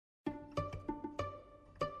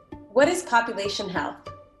What is population health?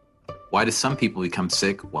 Why do some people become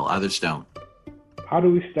sick while others don't? How do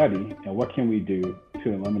we study and what can we do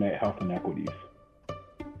to eliminate health inequities?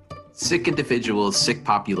 Sick Individuals, Sick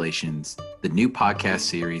Populations, the new podcast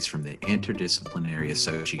series from the Interdisciplinary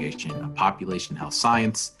Association of Population Health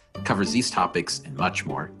Science, covers these topics and much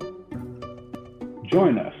more.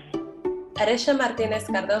 Join us. Arisha Martinez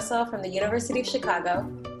Cardoso from the University of Chicago.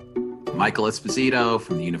 Michael Esposito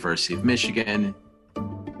from the University of Michigan.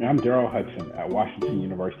 And I'm Daryl Hudson at Washington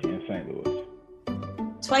University in St. Louis.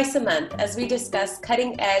 Twice a month, as we discuss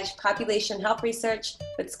cutting-edge population health research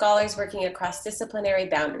with scholars working across disciplinary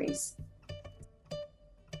boundaries.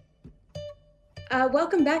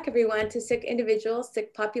 Welcome back, everyone, to Sick Individuals,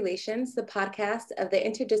 Sick Populations, the podcast of the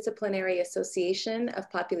Interdisciplinary Association of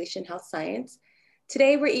Population Health Science.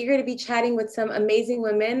 Today, we're eager to be chatting with some amazing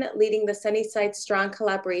women leading the Sunnyside Strong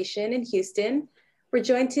collaboration in Houston. We're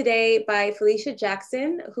joined today by Felicia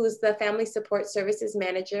Jackson, who's the Family Support Services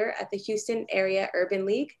Manager at the Houston Area Urban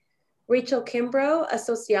League, Rachel Kimbrough, a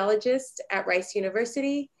sociologist at Rice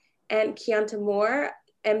University, and Keonta Moore,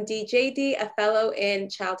 MD, JD, a fellow in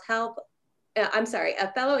Child Health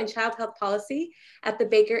Policy at the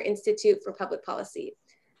Baker Institute for Public Policy.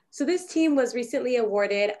 So this team was recently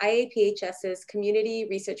awarded IAPHS's Community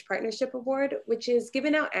Research Partnership Award, which is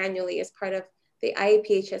given out annually as part of the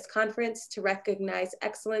IAPHS conference to recognize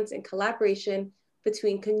excellence in collaboration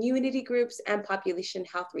between community groups and population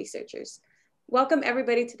health researchers. Welcome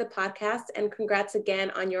everybody to the podcast and congrats again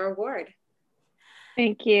on your award.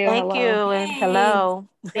 Thank you. Thank you and hello.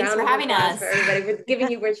 Thanks for having us. For everybody, we're giving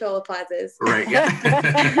you virtual applauses. Right.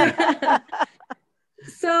 Yeah.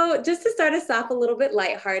 So just to start us off a little bit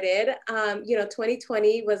lighthearted,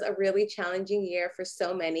 2020 was a really challenging year for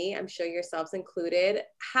so many, I'm sure yourselves included.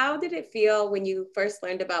 How did it feel when you first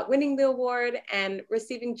learned about winning the award and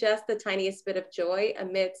receiving just the tiniest bit of joy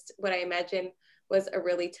amidst what I imagine was a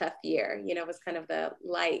really tough year? It was kind of the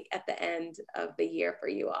light at the end of the year for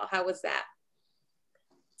you all. How was that?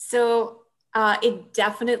 So it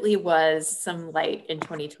definitely was some light in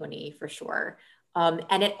 2020 for sure.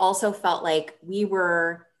 And it also felt like we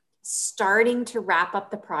were starting to wrap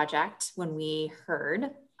up the project when we heard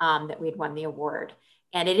that we'd won the award.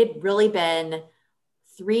 And it had really been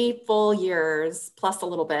 3 full years, plus a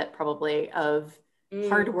little bit probably, of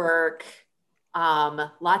hard work,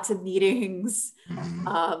 lots of meetings,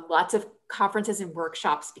 lots of conferences and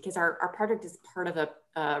workshops, because our project is part of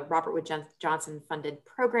a Robert Wood Johnson funded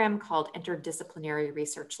program called Interdisciplinary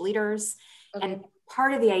Research Leaders. Okay. And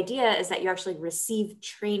part of the idea is that you actually receive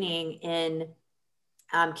training in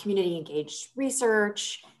community engaged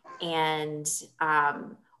research and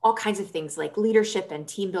all kinds of things like leadership and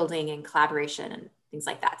team building and collaboration and things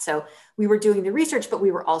like that. So we were doing the research, but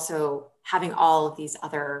we were also having all of these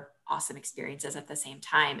other awesome experiences at the same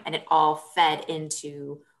time. And it all fed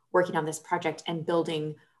into working on this project and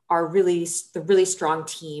building the really strong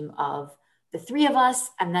team of the 3 of us,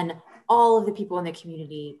 and then all of the people in the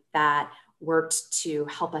community that worked to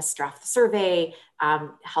help us draft the survey,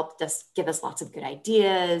 helped us, give us lots of good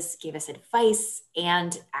ideas, gave us advice,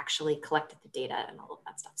 and actually collected the data and all of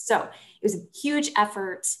that stuff. So it was a huge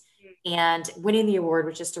effort, and winning the award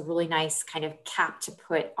was just a really nice kind of cap to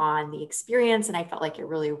put on the experience. And I felt like it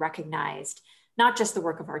really recognized not just the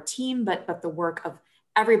work of our team, but the work of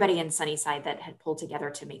everybody in Sunnyside that had pulled together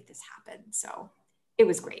to make this happen. So it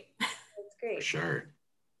was great. That's great. For sure.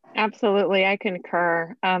 Absolutely, I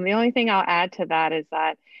concur. The only thing I'll add to that is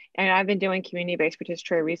that, I've been doing community-based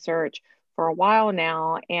participatory research for a while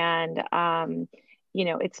now, and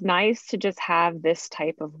it's nice to just have this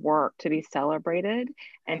type of work to be celebrated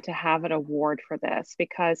and to have an award for this,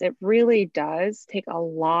 because it really does take a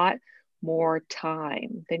lot more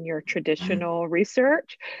time than your traditional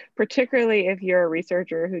research, particularly if you're a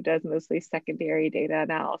researcher who does mostly secondary data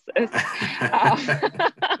analysis.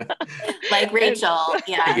 Like Rachel,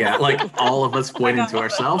 yeah. Yeah, like all of us pointing to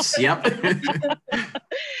ourselves. Yep.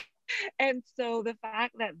 And so the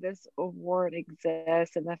fact that this award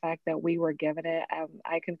exists and the fact that we were given it,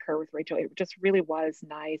 I concur with Rachel. It just really was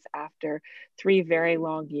nice after 3 very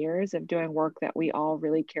long years of doing work that we all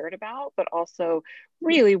really cared about, but also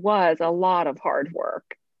really was a lot of hard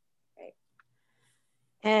work.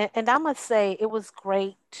 And I must say, it was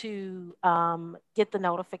great to get the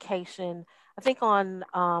notification, I think on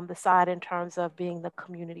the side in terms of being the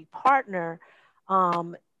community partner,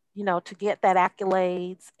 to get that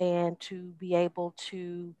accolades and to be able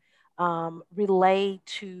to relay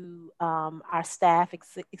to our staff,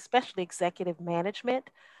 especially executive management,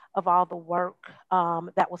 of all the work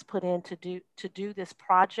that was put in to do this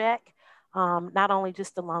project. Not only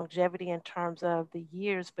just the longevity in terms of the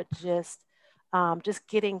years, but just just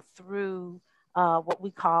getting through what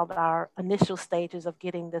we called our initial stages of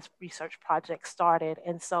getting this research project started.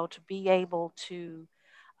 And so to be able to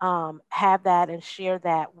have that and share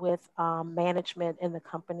that with management in the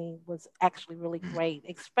company was actually really great,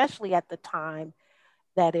 especially at the time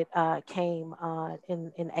that it came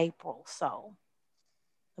in April. So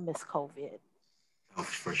amidst COVID. Oh,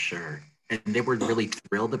 for sure. And they were really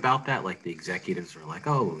thrilled about that. Like the executives were like,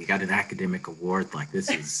 "Oh, we got an academic award. Like this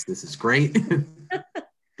is great."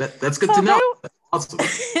 That's good to know. That's awesome.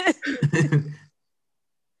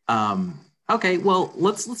 Okay, well,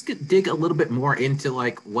 let's dig a little bit more into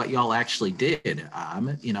like what y'all actually did.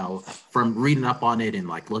 From reading up on it and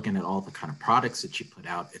like looking at all the kind of products that you put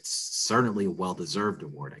out, it's certainly a well-deserved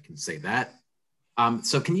award. I can say that.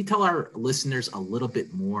 So can you tell our listeners a little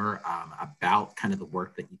bit more about kind of the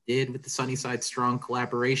work that you did with the Sunnyside Strong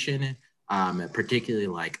collaboration, particularly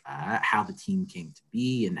like how the team came to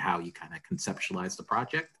be and how you kind of conceptualized the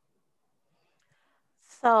project?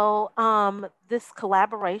 So this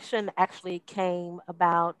collaboration actually came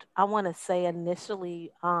about, I want to say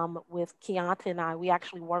initially with Keonta and I. We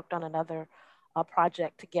actually worked on another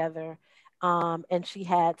project together, and she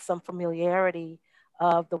had some familiarity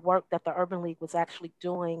of the work that the Urban League was actually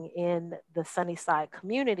doing in the Sunnyside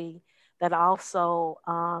community that also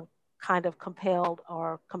kind of compelled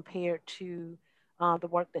or compared to the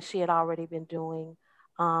work that she had already been doing.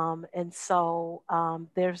 And so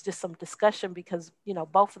there's just some discussion because,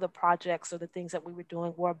 both of the projects or the things that we were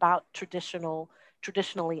doing were about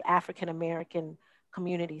traditionally African-American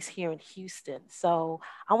communities here in Houston. So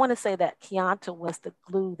I want to say that Keonta was the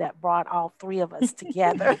glue that brought all three of us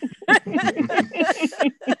together.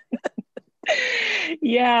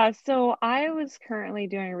 Yeah, so I was currently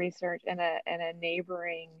doing research in a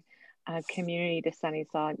neighboring community to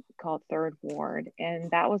Sunnyside called Third Ward, and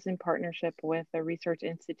that was in partnership with a research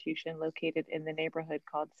institution located in the neighborhood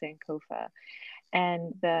called Sankofa.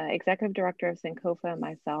 And the executive director of Sankofa and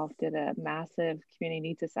myself did a massive community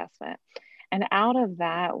needs assessment. And out of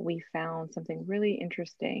that, we found something really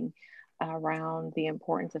interesting around the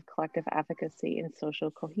importance of collective advocacy and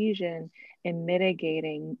social cohesion in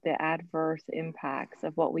mitigating the adverse impacts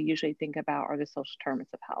of what we usually think about are the social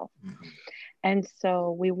determinants of health. Mm-hmm. And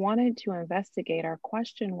so we wanted to investigate. Our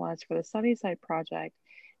question was for the Sunnyside project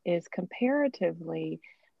is comparatively,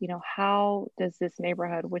 how does this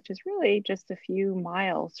neighborhood, which is really just a few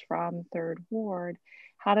miles from Third Ward,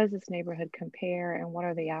 how does this neighborhood compare and what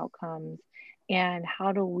are the outcomes? And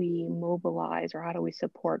how do we mobilize or how do we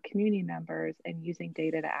support community members in using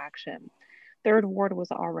data to action? Third Ward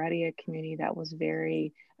was already a community that was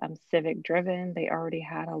very civic driven. They already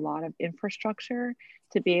had a lot of infrastructure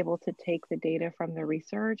to be able to take the data from the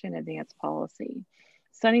research and advance policy.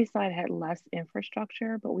 Sunnyside had less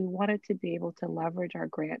infrastructure, but we wanted to be able to leverage our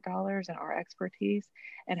grant dollars and our expertise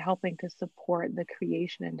and helping to support the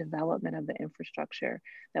creation and development of the infrastructure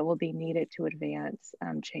that will be needed to advance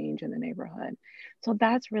change in the neighborhood. So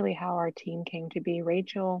that's really how our team came to be.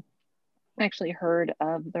 Rachel actually heard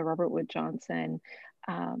of the Robert Wood Johnson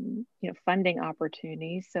funding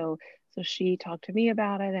opportunities. So she talked to me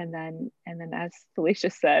about it, and then as Felicia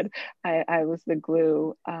said, I was the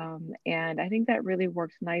glue, and I think that really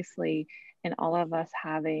worked nicely in all of us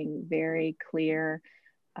having very clear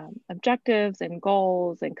objectives and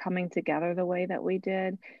goals and coming together the way that we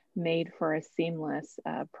did, made for a seamless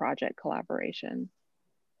project collaboration.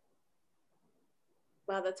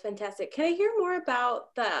 Wow, that's fantastic. Can I hear more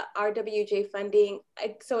about the RWJ funding?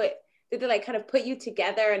 Did it kind of put you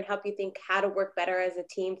together and help you think how to work better as a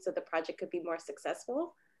team so the project could be more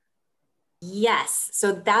successful? Yes,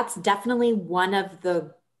 so that's definitely one of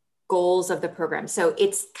the goals of the program. So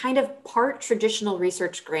it's kind of part traditional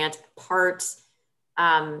research grant, part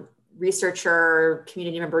researcher,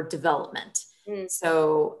 community member development.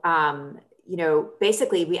 So,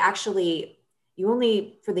 basically for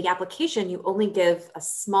the application, you only give a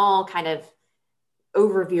small kind of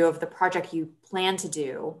overview of the project you plan to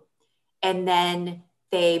do. And then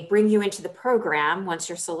they bring you into the program once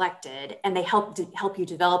you're selected, and they help you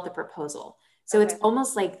develop the proposal. So It's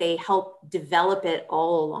almost like they help develop it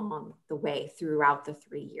all along the way throughout the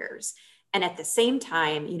 3 years. And at the same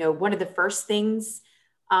time, one of the first things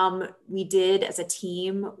we did as a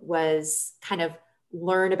team was kind of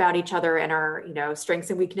learn about each other and our, strengths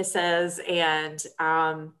and weaknesses. And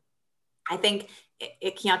I think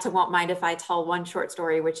Keonta won't mind if I tell one short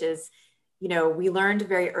story, which is, we learned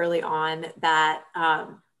very early on that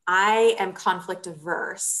I am conflict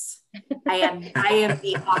averse. I am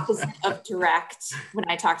the opposite of direct when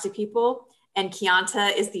I talk to people, and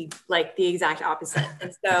Keonta is the exact opposite.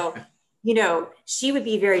 And so, she would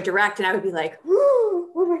be very direct, and I would be like, oh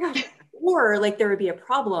my gosh, or like there would be a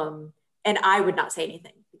problem and I would not say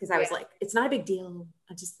anything because I was like, it's not a big deal.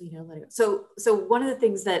 I just, let it go. So one of the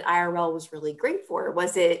things that IRL was really great for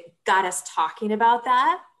was it got us talking about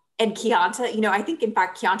that. And Keonta, I think in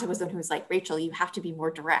fact, Keonta was the one who was like, Rachel, you have to be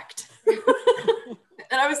more direct.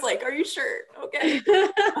 And I was like, are you sure? Okay.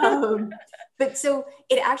 But so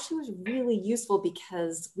it actually was really useful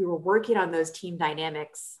because we were working on those team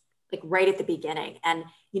dynamics like right at the beginning. And,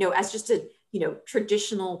 as just a,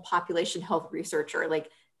 traditional population health researcher, like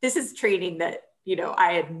this is training that,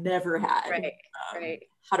 I had never had, right.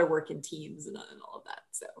 How to work in teams and all of that.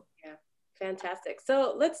 So, yeah, fantastic.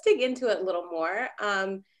 So let's dig into it a little more.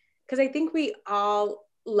 Because I think we all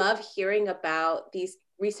love hearing about these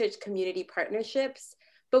research community partnerships,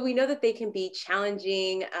 but we know that they can be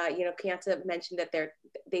challenging. Keonta mentioned that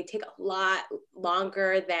they take a lot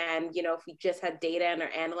longer than, if we just had data and are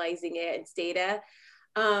analyzing it and data.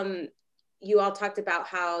 You all talked about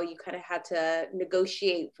how you kind of had to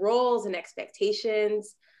negotiate roles and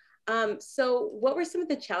expectations. So what were some of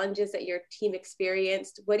the challenges that your team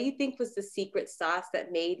experienced? What do you think was the secret sauce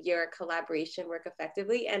that made your collaboration work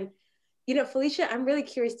effectively? And, Felicia, I'm really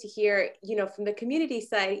curious to hear, from the community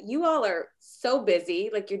side, you all are so busy,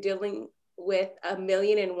 like you're dealing with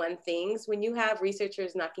 1,000,001 things. When you have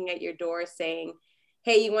researchers knocking at your door saying,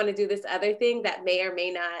 hey, you want to do this other thing that may or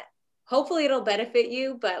may not, hopefully it'll benefit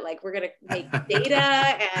you, but like we're going to make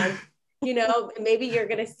data and, maybe you're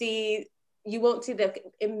going to see, you won't see the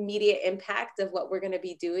immediate impact of what we're going to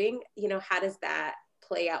be doing. How does that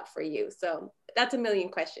play out for you? So that's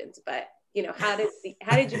 1,000,000 questions, but how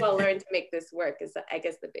did you all learn to make this work is, I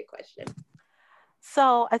guess, the big question.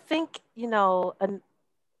 So I think,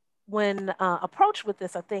 when approached with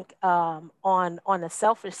this, I think on the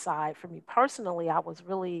selfish side, for me personally, I was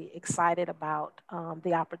really excited about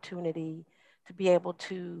the opportunity to be able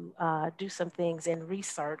to do some things in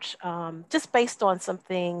research, just based on some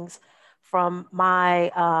things from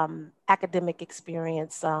my academic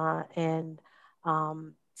experience and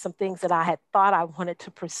some things that I had thought I wanted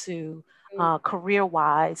to pursue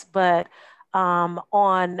career-wise. But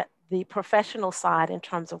on the professional side, in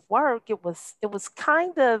terms of work, it was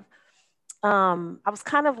kind of I was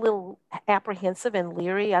kind of a little apprehensive and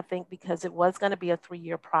leery, I think, because it was going to be a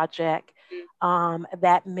 3-year project.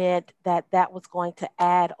 That meant that was going to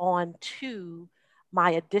add on to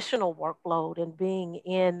my additional workload, and being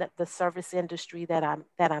in the service industry that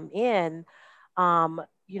I'm in.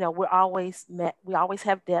 We always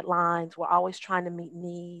have deadlines. We're always trying to meet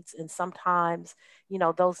needs. And sometimes,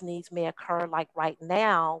 those needs may occur like right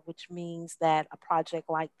now, which means that a project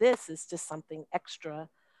like this is just something extra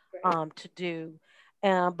to do.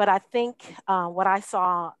 But I think what I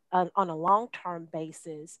saw on a long-term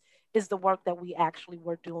basis is the work that we actually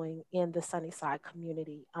were doing in the Sunnyside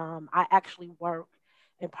community. I actually work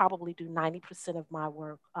and probably do 90% of my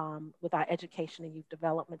work with our education and youth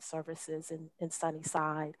development services in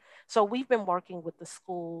Sunnyside. So we've been working with the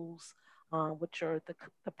schools, which are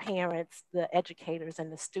the parents, the educators,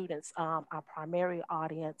 and the students, our primary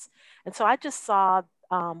audience. And so I just saw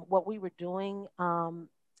what we were doing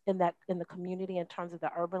in the community in terms of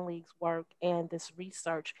the Urban League's work and this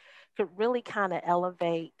research could really kind of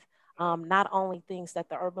elevate not only things that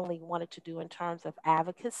the Urban League wanted to do in terms of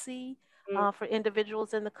advocacy for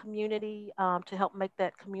individuals in the community to help make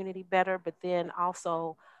that community better, but then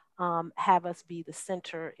also have us be the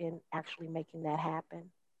center in actually making that happen.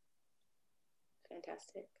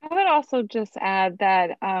 Fantastic. I would also just add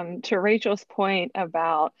that to Rachel's point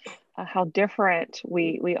about how different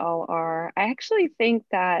we all are, I actually think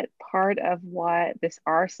that part of what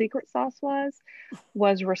our secret sauce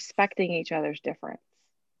was respecting each other's difference.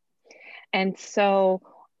 And so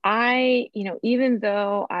even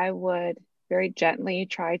though I would very gently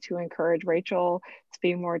try to encourage Rachel to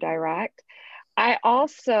be more direct,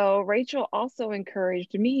 Rachel also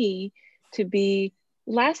encouraged me to be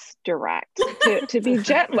less direct, to be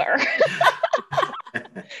gentler,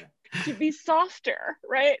 to be softer,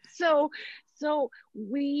 right? So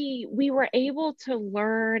we were able to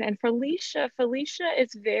learn, and Felicia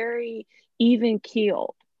is very even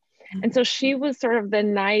keeled. And so she was sort of the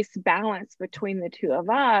nice balance between the two of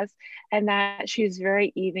us, and that she's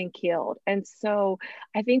very even keeled. And so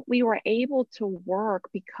I think we were able to work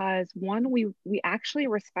because one, we actually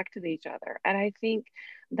respected each other. And I think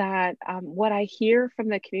that what I hear from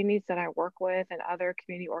the communities that I work with and other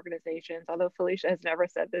community organizations, although Felicia has never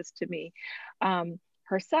said this to me,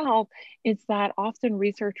 herself, is that often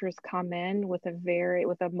researchers come in with a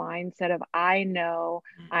mindset of, I know,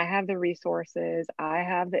 I have the resources, I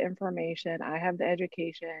have the information, I have the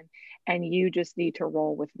education, and you just need to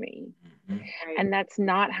roll with me. Right. And that's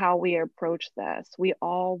not how we approach this. We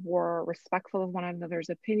all were respectful of one another's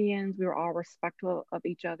opinions. We were all respectful of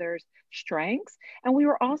each other's strengths. And we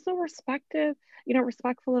were also respectful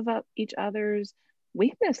of each other's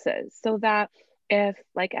weaknesses, so that if,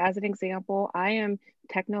 like, as an example, I am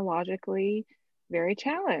technologically very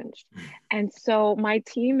challenged. And so my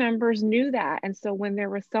team members knew that. And so when there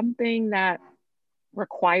was something that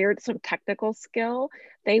required some technical skill,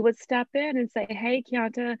 they would step in and say, hey,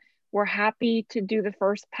 Keonta, we're happy to do the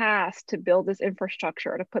first pass to build this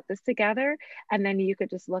infrastructure, to put this together. And then you could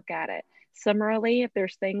just look at it. Similarly, if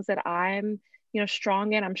there's things that I'm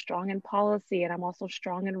strong in, I'm strong in policy, and I'm also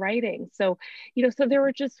strong in writing. So, so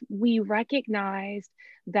we recognized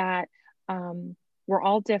that we're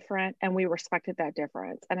all different, and we respected that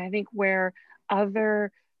difference. And I think where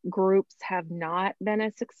other groups have not been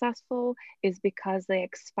as successful is because they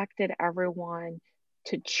expected everyone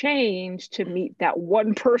to change to meet that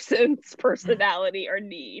one person's personality or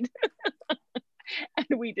need.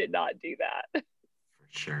 And we did not do that. For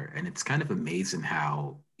sure. And it's kind of amazing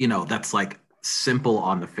how, that's like simple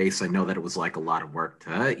on the face. I know that it was like a lot of work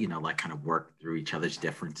to, like kind of work through each other's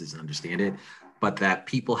differences and understand it, but that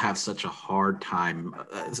people have such a hard time,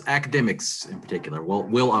 academics in particular,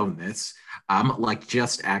 will own this, like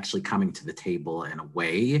just actually coming to the table in a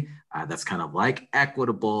way that's kind of like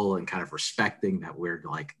equitable and kind of respecting that we're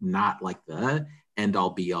like not like the end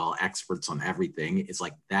all be all experts on everything. Is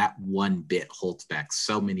like that one bit holds back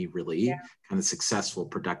so many really kind of successful,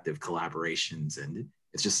 productive collaborations. And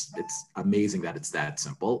it's amazing that it's that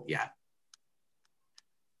simple. Yeah.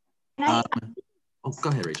 Oh, go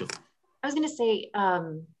ahead, Rachel. I was going to say,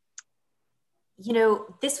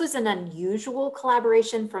 this was an unusual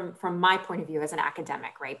collaboration from my point of view as an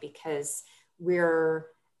academic, right? Because we're,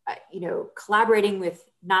 collaborating with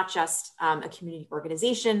not just a community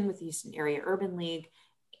organization with the Houston Area Urban League,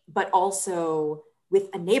 but also with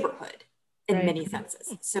a neighborhood in many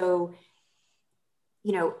senses. So,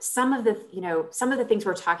 some of the things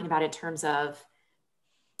we're talking about in terms of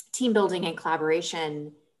team building and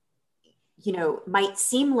collaboration, might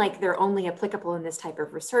seem like they're only applicable in this type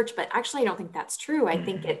of research, but actually I don't think that's true. I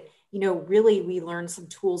think it, really we learned some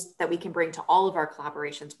tools that we can bring to all of our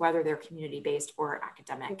collaborations, whether they're community-based or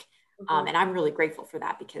academic. And I'm really grateful for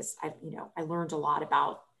that, because I learned a lot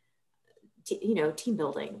about, team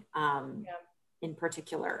building in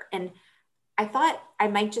particular. And I thought I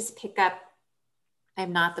might just pick up,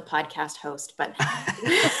 I'm not the podcast host, but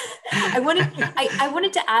I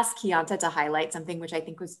wanted to ask Keonta to highlight something which I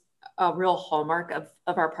think was a real hallmark of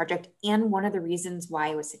our project, and one of the reasons why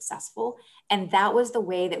it was successful. And that was the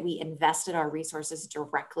way that we invested our resources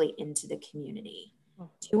directly into the community.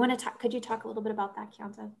 Do you want to talk? Could you talk a little bit about that,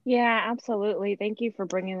 Keonta? Yeah, absolutely. Thank you for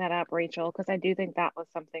bringing that up, Rachel, because I do think that was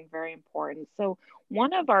something very important. So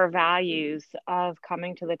one of our values of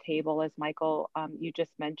coming to the table, as Michael, you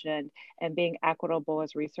just mentioned, and being equitable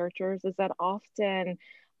as researchers, is that often,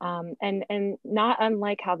 and not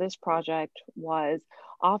unlike how this project was,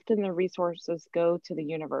 often the resources go to the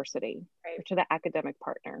university, right, or to the academic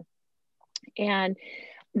partner. And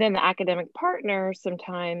then the academic partner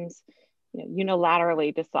sometimes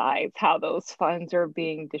unilaterally decides how those funds are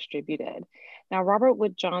being distributed. Now, Robert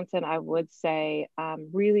Wood Johnson, I would say,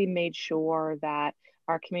 really made sure that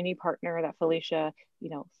our community partner, that Felicia,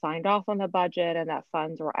 signed off on the budget and that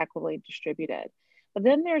funds were equitably distributed. But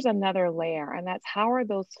then there's another layer, and that's how are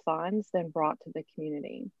those funds then brought to the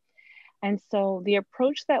community? And so the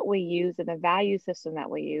approach that we use and the value system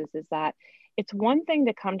that we use is that it's one thing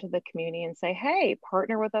to come to the community and say, hey,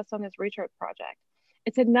 partner with us on this research project.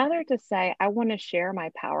 It's another to say, I want to share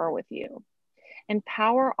my power with you. And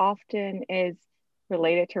power often is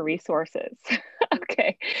related to resources.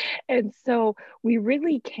 Okay. And so we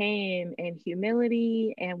really came in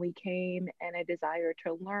humility, and we came in a desire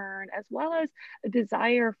to learn, as well as a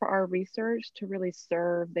desire for our research to really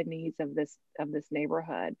serve the needs of this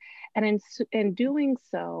neighborhood. And in doing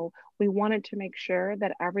so, we wanted to make sure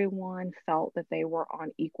that everyone felt that they were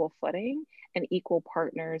on equal footing and equal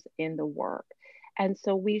partners in the work. And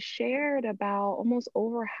so we shared about almost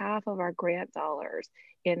over half of our grant dollars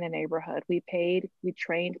in the neighborhood. We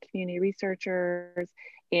trained community researchers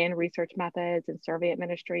in research methods and survey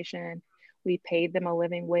administration. We paid them a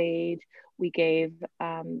living wage. We gave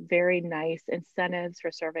very nice incentives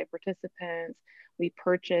for survey participants. We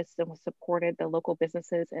purchased and supported the local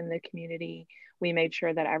businesses in the community. We made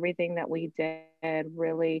sure that everything that we did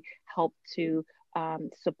really helped to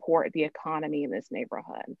support the economy in this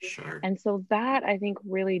neighborhood. Sure. And so that, I think,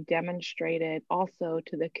 really demonstrated also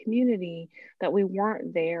to the community that we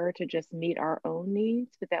weren't there to just meet our own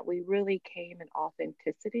needs, but that we really came in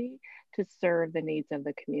authenticity to serve the needs of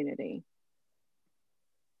the community.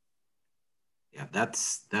 Yeah,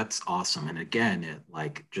 that's awesome. And again,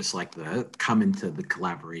 just like the come into the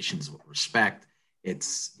collaborations with respect,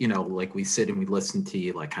 it's, like we sit and we listen to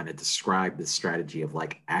you, like kind of describe the strategy of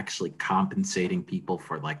like actually compensating people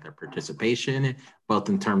for like their participation, both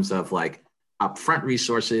in terms of like upfront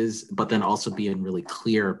resources, but then also being really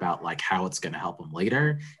clear about like how it's going to help them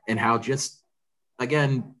later, and how just,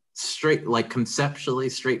 again, straight, like conceptually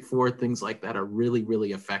straightforward things like that are really,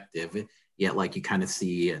 really effective. Yet, like you kind of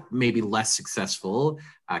see maybe less successful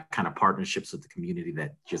kind of partnerships with the community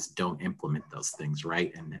that just don't implement those things,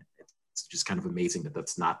 right? And it's just kind of amazing that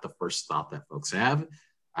that's not the first thought that folks have.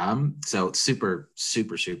 So it's super,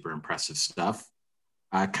 super, super impressive stuff.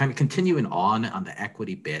 Kind of continuing on the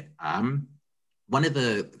equity bit, one of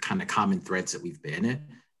the kind of common threads that we've been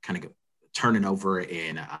kind of turning over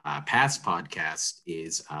in past podcasts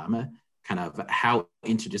is kind of how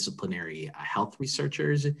interdisciplinary health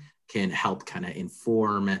researchers can help kind of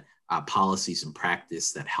inform policies and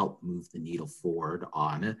practice that help move the needle forward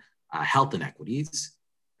on health inequities,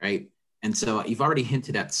 right? And so you've already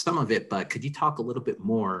hinted at some of it, but could you talk a little bit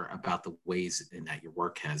more about the ways in that your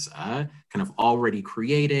work has kind of already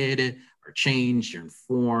created or changed or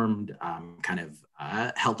informed kind of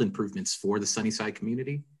health improvements for the Sunnyside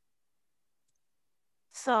community?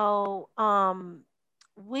 So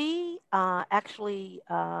we actually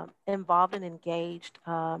involved and engaged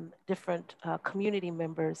different community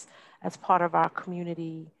members as part of our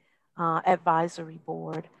community advisory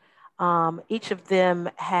board. Each of them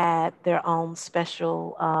had their own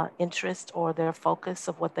special interest or their focus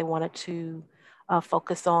of what they wanted to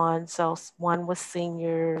focus on. So one was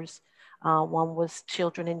seniors, one was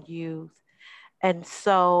children and youth. And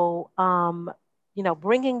so,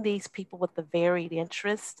 bringing these people with the varied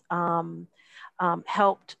interests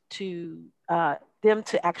helped to them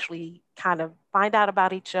to actually kind of find out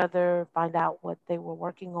about each other, find out what they were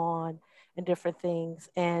working on and different things.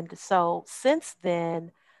 And so since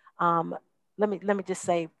then, let me just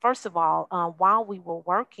say, first of all, while we were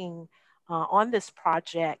working on this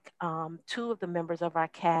project, two of the members of our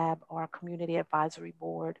CAB, or our Community Advisory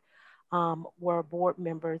Board, were board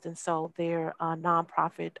members. And so their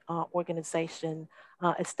nonprofit organization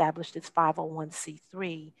established its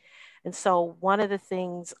 501c3. And so one of the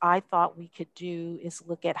things I thought we could do is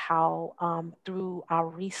look at how through our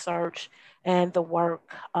research and the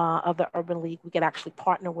work of the Urban League, we could actually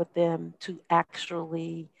partner with them to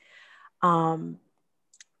actually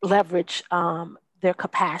leverage their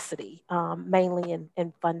capacity, mainly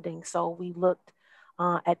in funding. So we looked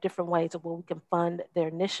at different ways of where we can fund their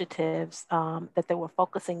initiatives that they were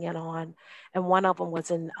focusing in on. And one of them was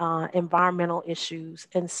in environmental issues.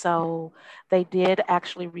 And so they did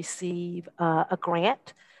actually receive a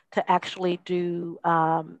grant to actually do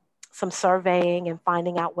some surveying and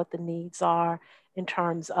finding out what the needs are in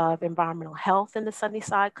terms of environmental health in the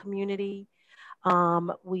Sunnyside community.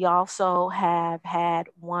 We also have had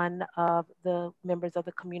one of the members of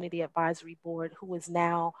the Community Advisory Board who is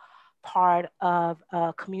now part of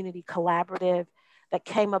a community collaborative that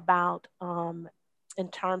came about in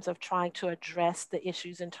terms of trying to address the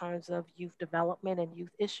issues in terms of youth development and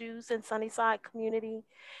youth issues in Sunnyside community.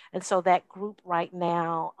 And so that group right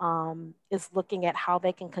now is looking at how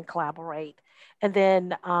they can collaborate. And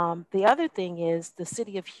then the other thing is the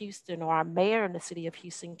city of Houston, or our mayor in the city of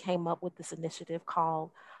Houston, came up with this initiative called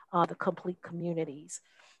the Complete Communities.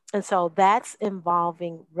 And so that's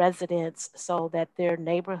involving residents so that their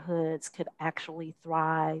neighborhoods could actually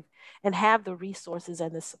thrive and have the resources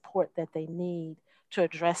and the support that they need to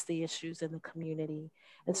address the issues in the community.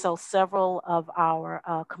 And so several of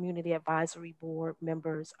our Community Advisory Board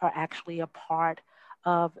members are actually a part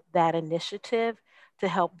of that initiative to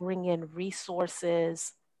help bring in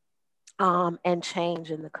resources and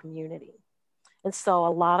change in the community. And so a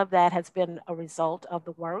lot of that has been a result of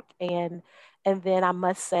the work. And then I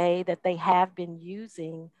must say that they have been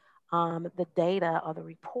using the data or the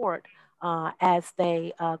report as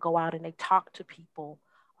they go out and they talk to people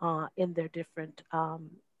in their different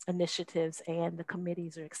initiatives and the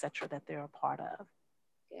committees or et cetera that they're a part of.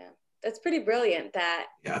 Yeah, that's pretty brilliant that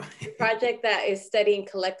Yeah. the project that is studying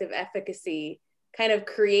collective efficacy kind of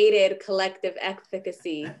created collective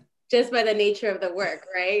efficacy just by the nature of the work,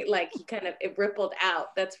 right? Like it rippled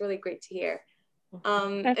out. That's really great to hear.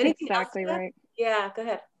 That's exactly right. Yeah, go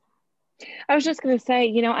ahead. I was just going to say,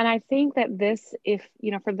 and I think that this, if,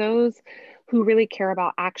 for those who really care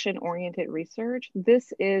about action-oriented research,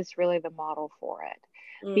 this is really the model for it.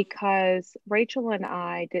 Because Rachel and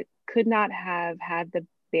I could not have had the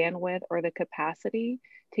bandwidth or the capacity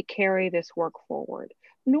to carry this work forward.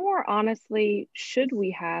 Nor honestly should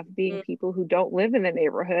we have, being people who don't live in the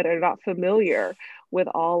neighborhood and are not familiar with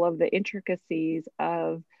all of the intricacies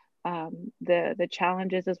of the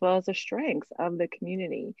challenges as well as the strengths of the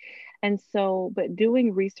community. And so, but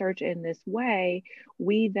doing research in this way,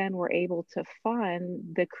 we then were able to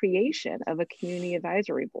fund the creation of a community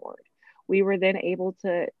advisory board. We were then able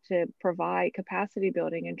to provide capacity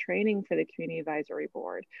building and training for the community advisory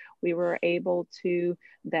board. We were able to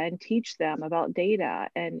then teach them about data,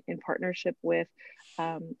 and in partnership with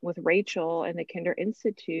Rachel and the Kinder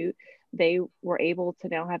Institute, they were able to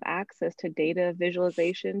now have access to data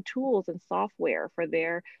visualization tools and software for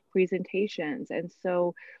their presentations. And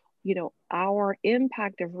so, you know, our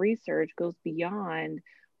impact of research goes beyond,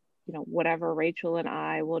 you know, whatever Rachel and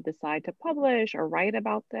I will decide to publish or write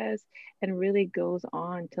about this, and really goes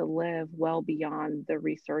on to live well beyond the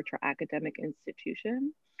research or academic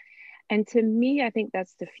institution. And to me, I think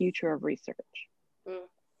that's the future of research.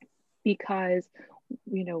 Because,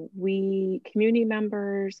 you know, we community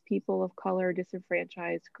members, people of color,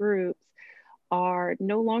 disenfranchised groups are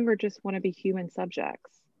no longer just want to be human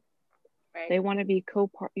subjects. Right. They want to be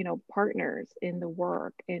partners in the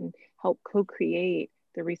work and help co-create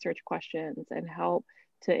the research questions and help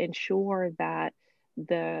to ensure that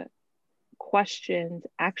the questions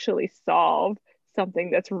actually solve something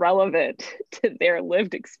that's relevant to their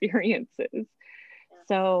lived experiences.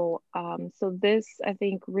 So, so this, I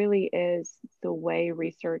think, really is the way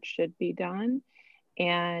research should be done.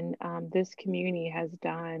 And this community has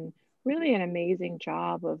done really an amazing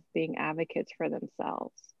job of being advocates for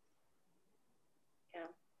themselves. Yeah,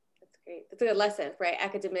 that's great. That's a good lesson, right?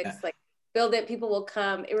 Academics, like, build it, people will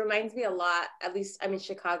come. It reminds me a lot, at least I'm in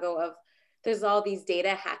Chicago, of there's all these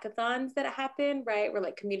data hackathons that happen, right? Where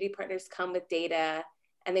like community partners come with data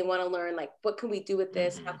and they want to learn, like, what can we do with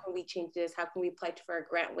this? How can we change this? How can we apply for a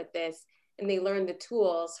grant with this? And they learn the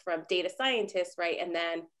tools from data scientists, right? And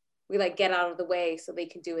then we like get out of the way so they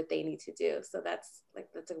can do what they need to do. So that's a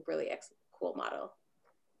really cool model.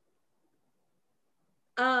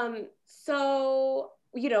 So,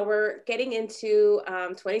 you know, we're getting into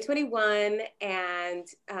 2021, and,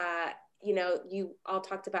 you know, you all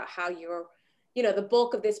talked about how the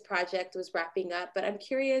bulk of this project was wrapping up, but I'm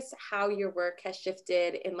curious how your work has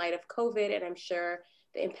shifted in light of COVID, and I'm sure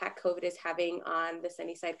the impact COVID is having on the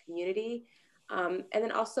Sunnyside community. And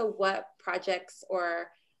then also what projects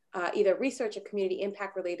or either research or community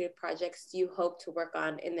impact related projects do you hope to work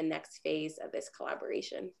on in the next phase of this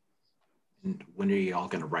collaboration? And when are you all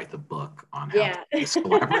going to write the book on how this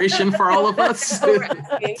collaboration for all of us?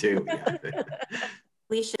 Too, yeah.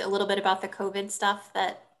 Alicia, a little bit about the COVID stuff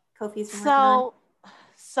that Kofi's been working on.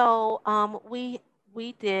 So we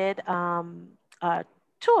did,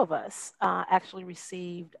 two of us actually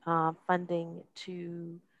received funding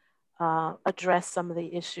to address some of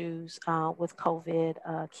the issues with COVID.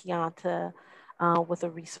 Keonta with a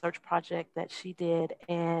research project that she did,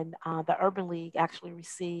 and the Urban League actually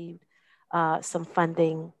received some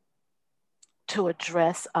funding to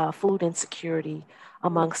address food insecurity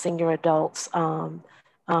among senior adults.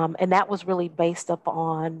 And that was really based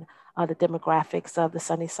upon the demographics of the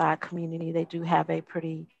Sunnyside community. They do have a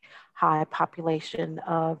pretty high population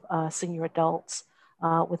of senior adults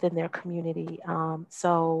within their community.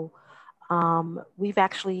 So we've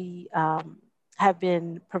actually have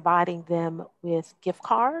been providing them with gift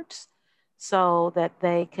cards so that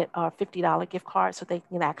they could, $50 gift cards, so they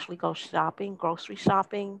can actually go shopping, grocery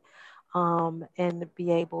shopping, and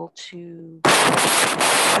be able to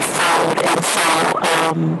afford. And so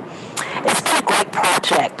it's been a great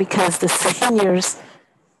project because the seniors.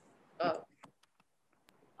 A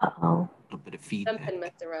little bit of feedback. Something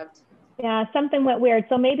must have rubbed. Yeah, something went weird.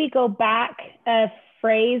 So maybe go back a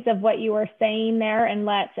phrase of what you were saying there, and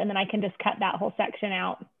then I can just cut that whole section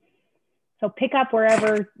out. So pick up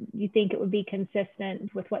wherever you think it would be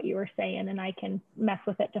consistent with what you were saying, and I can mess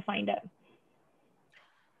with it to find it.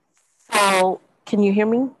 So can you hear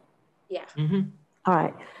me? Yeah. Mm-hmm. All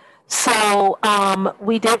right. So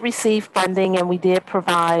we did receive funding, and we did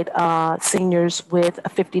provide seniors with a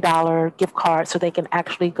 $50 gift card so they can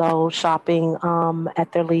actually go shopping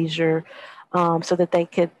at their leisure, so that they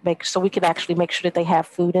could we could actually make sure that they have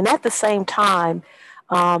food. And at the same time,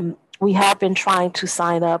 we have been trying to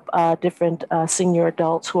sign up different senior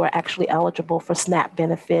adults who are actually eligible for SNAP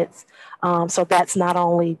benefits. So that's not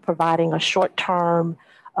only providing a short-term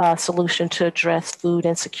solution to address food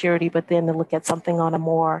insecurity, but then to look at something on a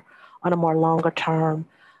more longer term.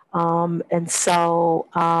 And so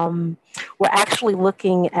we're actually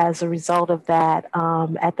looking as a result of that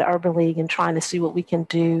at the Urban League and trying to see what we can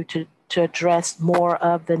do to address more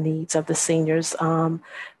of the needs of the seniors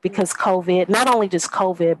because COVID, not only just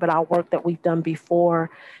COVID, but our work that we've done before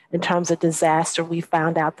in terms of disaster, we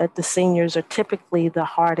found out that the seniors are typically the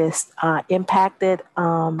hardest impacted.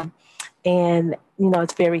 And,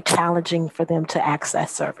 it's very challenging for them to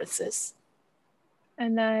access services.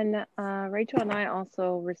 And then Rachel and I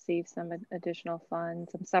also received some additional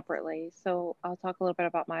funds separately. So I'll talk a little bit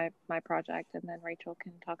about my project and then Rachel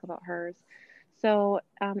can talk about hers. So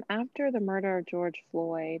after the murder of George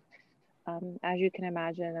Floyd, as you can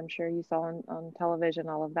imagine, I'm sure you saw on television,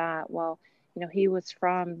 all of that. Well, he was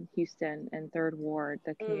from Houston and Third Ward,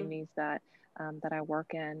 the communities that I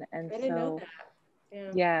work in. And I didn't know that.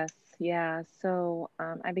 Yeah. Yes, yeah. So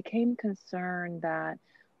I became concerned that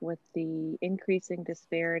with the increasing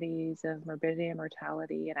disparities of morbidity and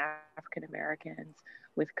mortality in African Americans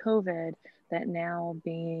with COVID, that now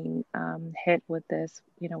being hit with this,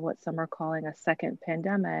 what some are calling a second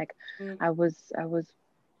pandemic, I was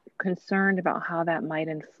concerned about how that might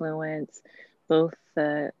influence both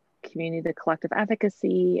the community, the collective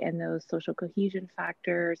efficacy, and those social cohesion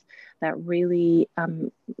factors that really,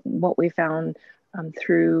 what we found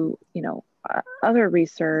through, other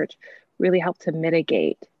research really helped to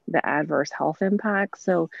mitigate the adverse health impacts.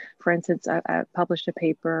 So for instance, I published a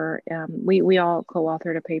paper, we all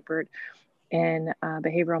co-authored a paper in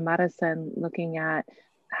behavioral medicine looking at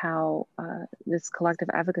how this collective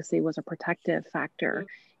efficacy was a protective factor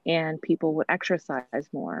and people would exercise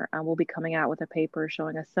more. We'll be coming out with a paper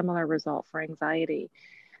showing a similar result for anxiety.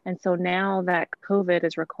 And so now that COVID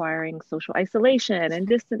is requiring social isolation and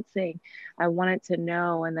distancing, I wanted to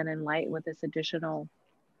know and then enlighten with this additional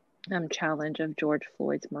challenge of George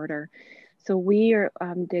Floyd's murder. So we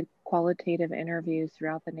did qualitative interviews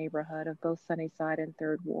throughout the neighborhood of both Sunnyside and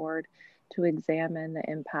Third Ward to examine the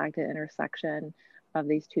impact and intersection of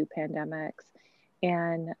these two pandemics.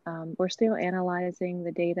 And we're still analyzing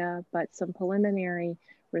the data, but some preliminary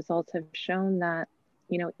results have shown that,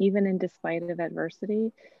 even in despite of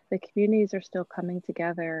adversity, the communities are still coming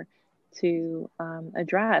together to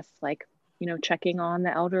address, like, checking on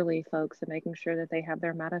the elderly folks and making sure that they have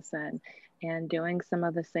their medicine and doing some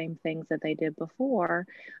of the same things that they did before.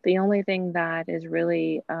 The only thing that is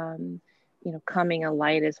really, coming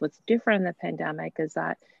alight is what's different in the pandemic is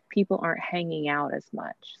that people aren't hanging out as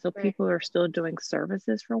much. So people are still doing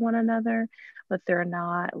services for one another, but they're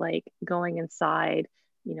not like going inside,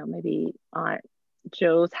 maybe Aunt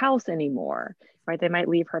Joe's house anymore, right? They might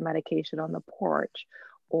leave her medication on the porch,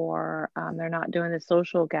 or they're not doing the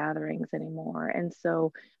social gatherings anymore. And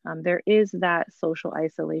so there is that social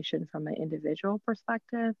isolation from an individual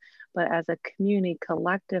perspective, but as a community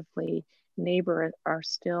collectively, neighbors are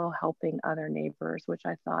still helping other neighbors, which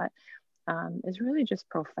I thought is really just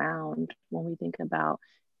profound when we think about,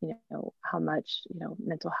 how much,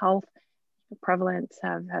 mental health prevalence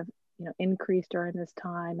have increased during this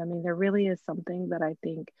time. I mean, there really is something that I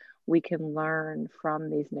think we can learn from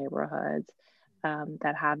these neighborhoods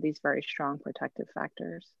that have these very strong protective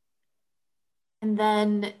factors. And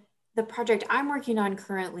then the project I'm working on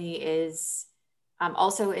currently is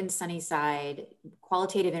also in Sunnyside,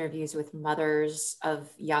 qualitative interviews with mothers of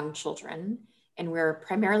young children. And we're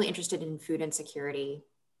primarily interested in food insecurity.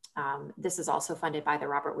 This is also funded by the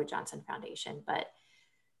Robert Wood Johnson Foundation, but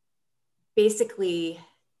basically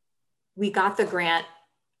we got the grant,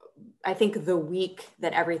 I think the week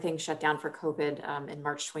that everything shut down for COVID in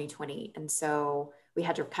March 2020. And so we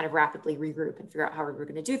had to kind of rapidly regroup and figure out how we were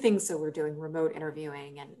going to do things. So we're doing remote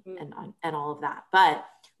interviewing and all of that. But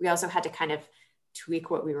we also had to kind of tweak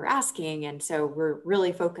what we were asking. And so we're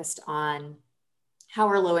really focused on how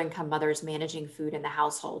are low-income mothers managing food in the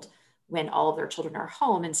household when all of their children are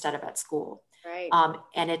home instead of at school. Right.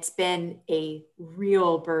 And it's been a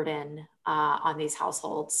real burden on these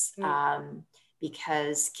households.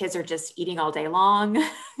 Because kids are just eating all day long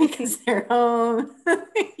because they're home.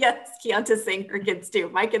 Yes, Keonta's saying her kids do,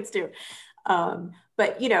 my kids do.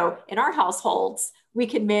 But in our households, we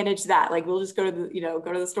can manage that. Like we'll just go to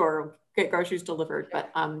the store, get groceries delivered.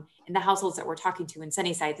 But in the households that we're talking to in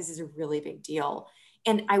Sunnyside, this is a really big deal.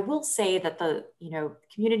 And I will say that the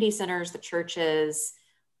community centers, the churches,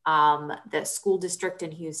 the school district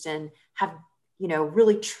in Houston have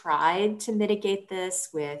really tried to mitigate this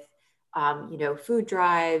with food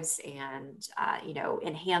drives and,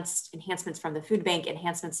 enhancements from the food bank,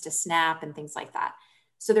 enhancements to SNAP and things like that.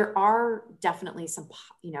 So there are definitely some,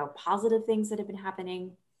 positive things that have been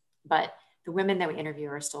happening, but the women that we interview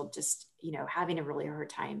are still just, having a really hard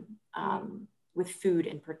time with food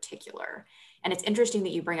in particular. And it's interesting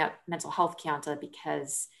that you bring up mental health, Kianta,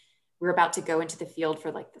 because we're about to go into the field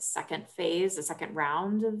for like the second phase, the second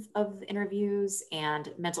round of interviews,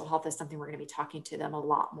 and mental health is something we're going to be talking to them a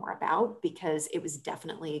lot more about, because it was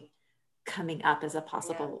definitely coming up as a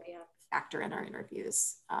possible factor in our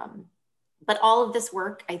interviews. But all of this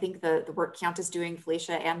work, I think the work Kianta's doing,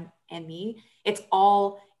 Felicia and me, it's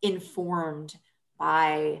all informed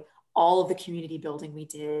by all of the community building we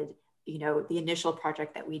did, you know, the initial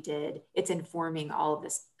project that we did. It's informing all of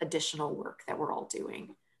this additional work that we're all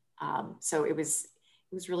doing. So it was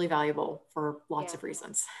really valuable for lots of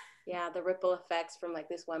reasons. Yeah, the ripple effects from like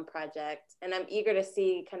this one project. And I'm eager to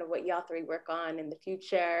see kind of what y'all three work on in the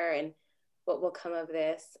future and what will come of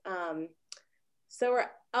this. So we're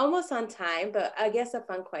almost on time, but I guess a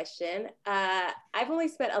fun question. I've only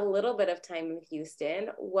spent a little bit of time in Houston.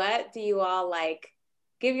 What do you all like?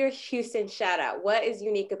 Give your Houston shout out. What is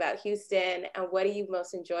unique about Houston, and what do you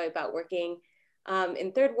most enjoy about working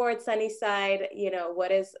in Third Ward, Sunnyside? You know,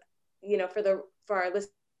 what is, you know, for our listeners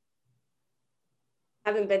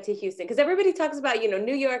haven't been to Houston, because everybody talks about, you know,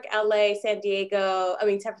 New York, LA, San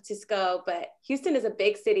Francisco, but Houston is a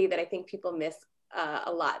big city that I think people miss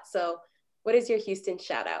a lot. So what is your Houston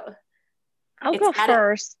shout out? I'll go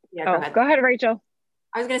first. Go ahead, Rachel.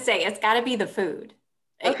 I was going to say, it's got to be the food.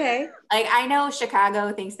 Okay. Like, I know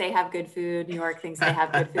Chicago thinks they have good food. New York thinks they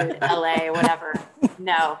have good food. LA, whatever.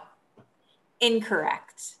 No,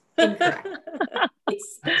 incorrect.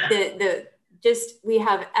 It's we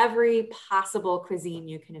have every possible cuisine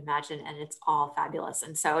you can imagine, and it's all fabulous.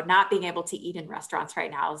 And so not being able to eat in restaurants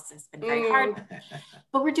right now has been very hard,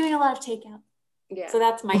 but we're doing a lot of takeout. Yeah. So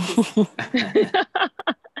that's my cuisine.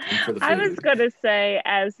 I was going to say,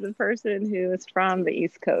 as the person who is from the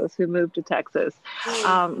East Coast, who moved to Texas,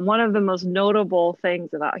 one of the most notable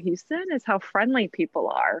things about Houston is how friendly people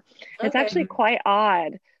are. Okay. It's actually quite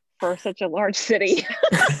odd for such a large city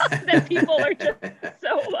that people are just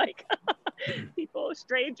so like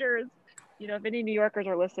strangers. You know, if any New Yorkers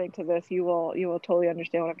are listening to this, you will totally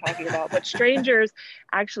understand what I'm talking about. But strangers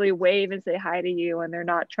actually wave and say hi to you, and they're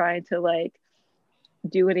not trying to like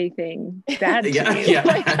do anything bad to you.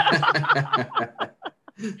 Like,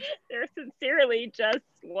 they're sincerely just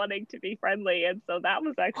wanting to be friendly. And so that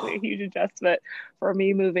was actually a huge adjustment for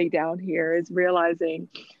me moving down here, is realizing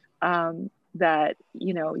that,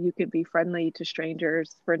 you know, you could be friendly to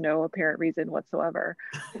strangers for no apparent reason whatsoever.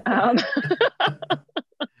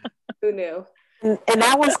 Who knew? And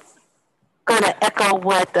I was going to echo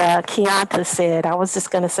what Kianta said. I was just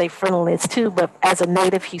going to say friendliness too, but as a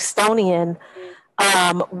native Houstonian,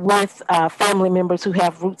 with family members who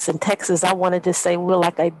have roots in Texas, I want to just say we're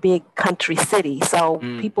like a big country city. So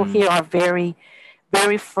people here are very,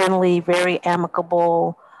 very friendly, very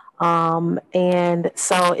amicable. And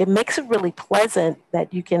so it makes it really pleasant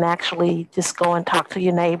that you can actually just go and talk to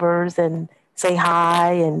your neighbors and say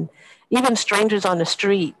hi, and even strangers on the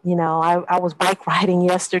street. You know, I was bike riding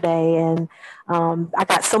yesterday, and I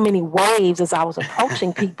got so many waves as I was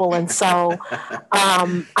approaching people. And so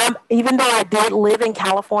even though I did live in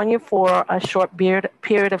California for a short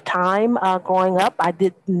period of time growing up, I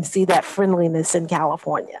didn't see that friendliness in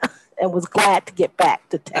California and was glad to get back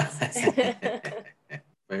to Texas.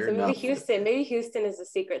 So maybe Houston is the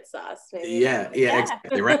secret sauce. Maybe. Yeah,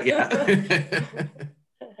 exactly, right, yeah.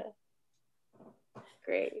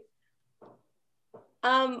 Great.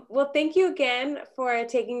 Well, thank you again for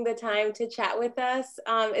taking the time to chat with us.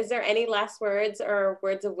 Is there any last words or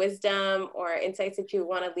words of wisdom or insights that you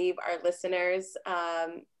want to leave our listeners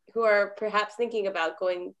who are perhaps thinking about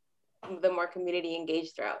going the more community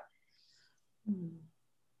engaged route?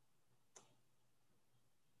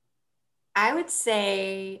 I would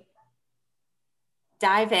say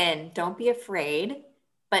dive in, don't be afraid,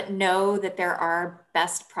 but know that there are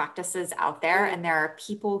best practices out there, and there are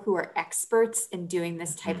people who are experts in doing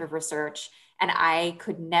this type of research. And I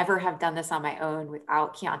could never have done this on my own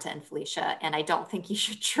without Kianta and Felicia. And I don't think you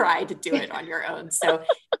should try to do it on your own. So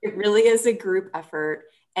it really is a group effort,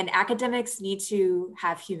 and academics need to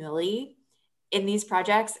have humility in these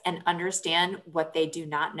projects and understand what they do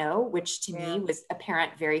not know, which to me was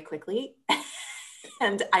apparent very quickly.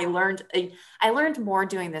 And I learned more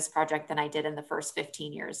doing this project than I did in the first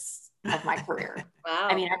 15 years of my career. Wow.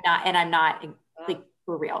 I mean, I'm not like,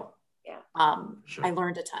 for real. Yeah. Sure. I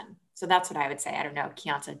learned a ton. So that's what I would say. I don't know,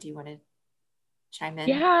 Kianta, do you want to chime in?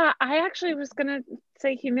 Yeah, I actually was going to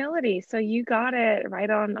say humility. So you got it right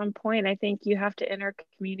on point. I think you have to enter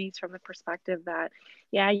communities from the perspective that,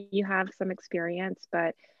 yeah, you have some experience,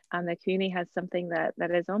 but the community has something that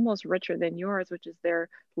is almost richer than yours, which is their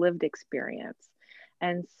lived experience.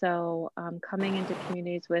 And so coming into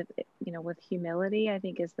communities with, with humility, I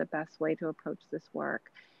think is the best way to approach this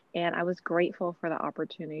work. And I was grateful for the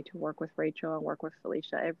opportunity to work with Rachel and work with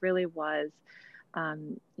Felicia. It really was,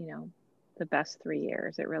 the best 3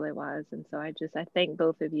 years. It really was. And so I thank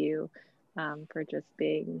both of you for just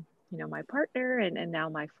being, my partner and now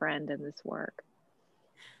my friend in this work.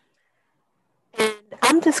 And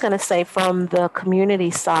I'm just going to say from the community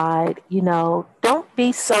side, don't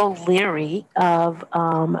be so leery of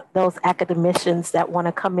those academicians that want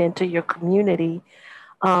to come into your community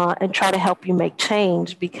and try to help you make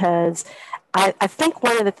change, because I think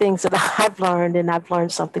one of the things that I've learned, and I've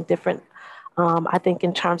learned something different, I think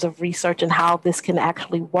in terms of research and how this can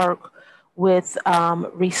actually work with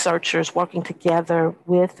researchers working together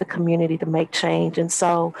with the community to make change. And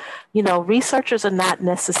so, researchers are not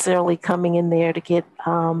necessarily coming in there to get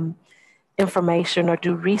information or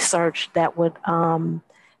do research that would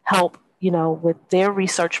help, with their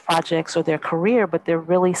research projects or their career, but they're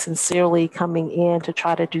really sincerely coming in to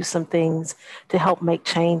try to do some things to help make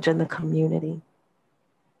change in the community.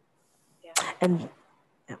 Yeah. And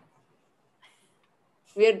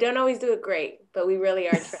we don't always do it great, but we really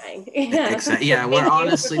are trying. Yeah, exactly. Yeah, we're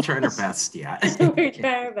honestly trying our best. Yeah. We're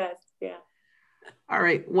trying our best. Yeah. All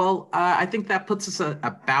right. Well, I think that puts us at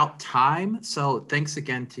about time. So thanks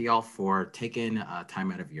again to y'all for taking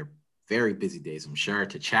time out of your very busy days, I'm sure,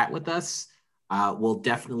 to chat with us. We'll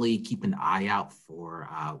definitely keep an eye out for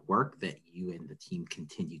work that you and the team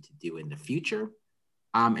continue to do in the future.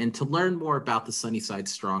 And to learn more about the Sunnyside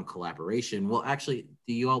Strong collaboration, well, actually,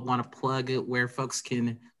 do you all want to plug where folks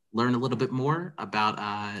can learn a little bit more about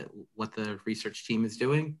what the research team is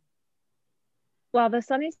doing? Well, the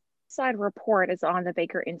Sunnyside report is on the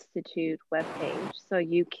Baker Institute webpage. So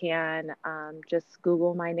you can just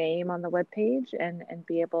Google my name on the webpage and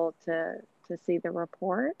be able to see the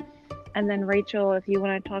report. And then Rachel, if you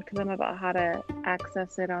want to talk to them about how to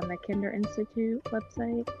access it on the Kinder Institute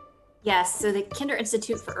website. Yes, so the Kinder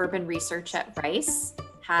Institute for Urban Research at Rice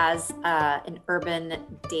has an urban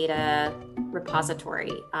data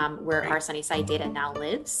repository where our Sunnyside data now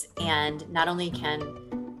lives. And not only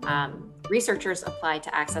can researchers apply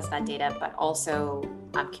to access that data, but also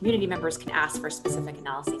community members can ask for specific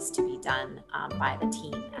analyses to be done by the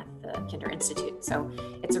team at the Kinder Institute. So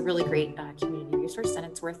it's a really great community resource and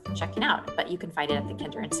it's worth checking out, but you can find it at the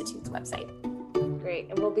Kinder Institute's website. Great.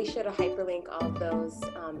 And we'll be sure to hyperlink all of those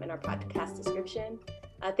in our podcast description.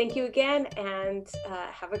 Thank you again and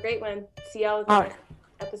have a great one. See y'all in the next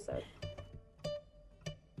episode.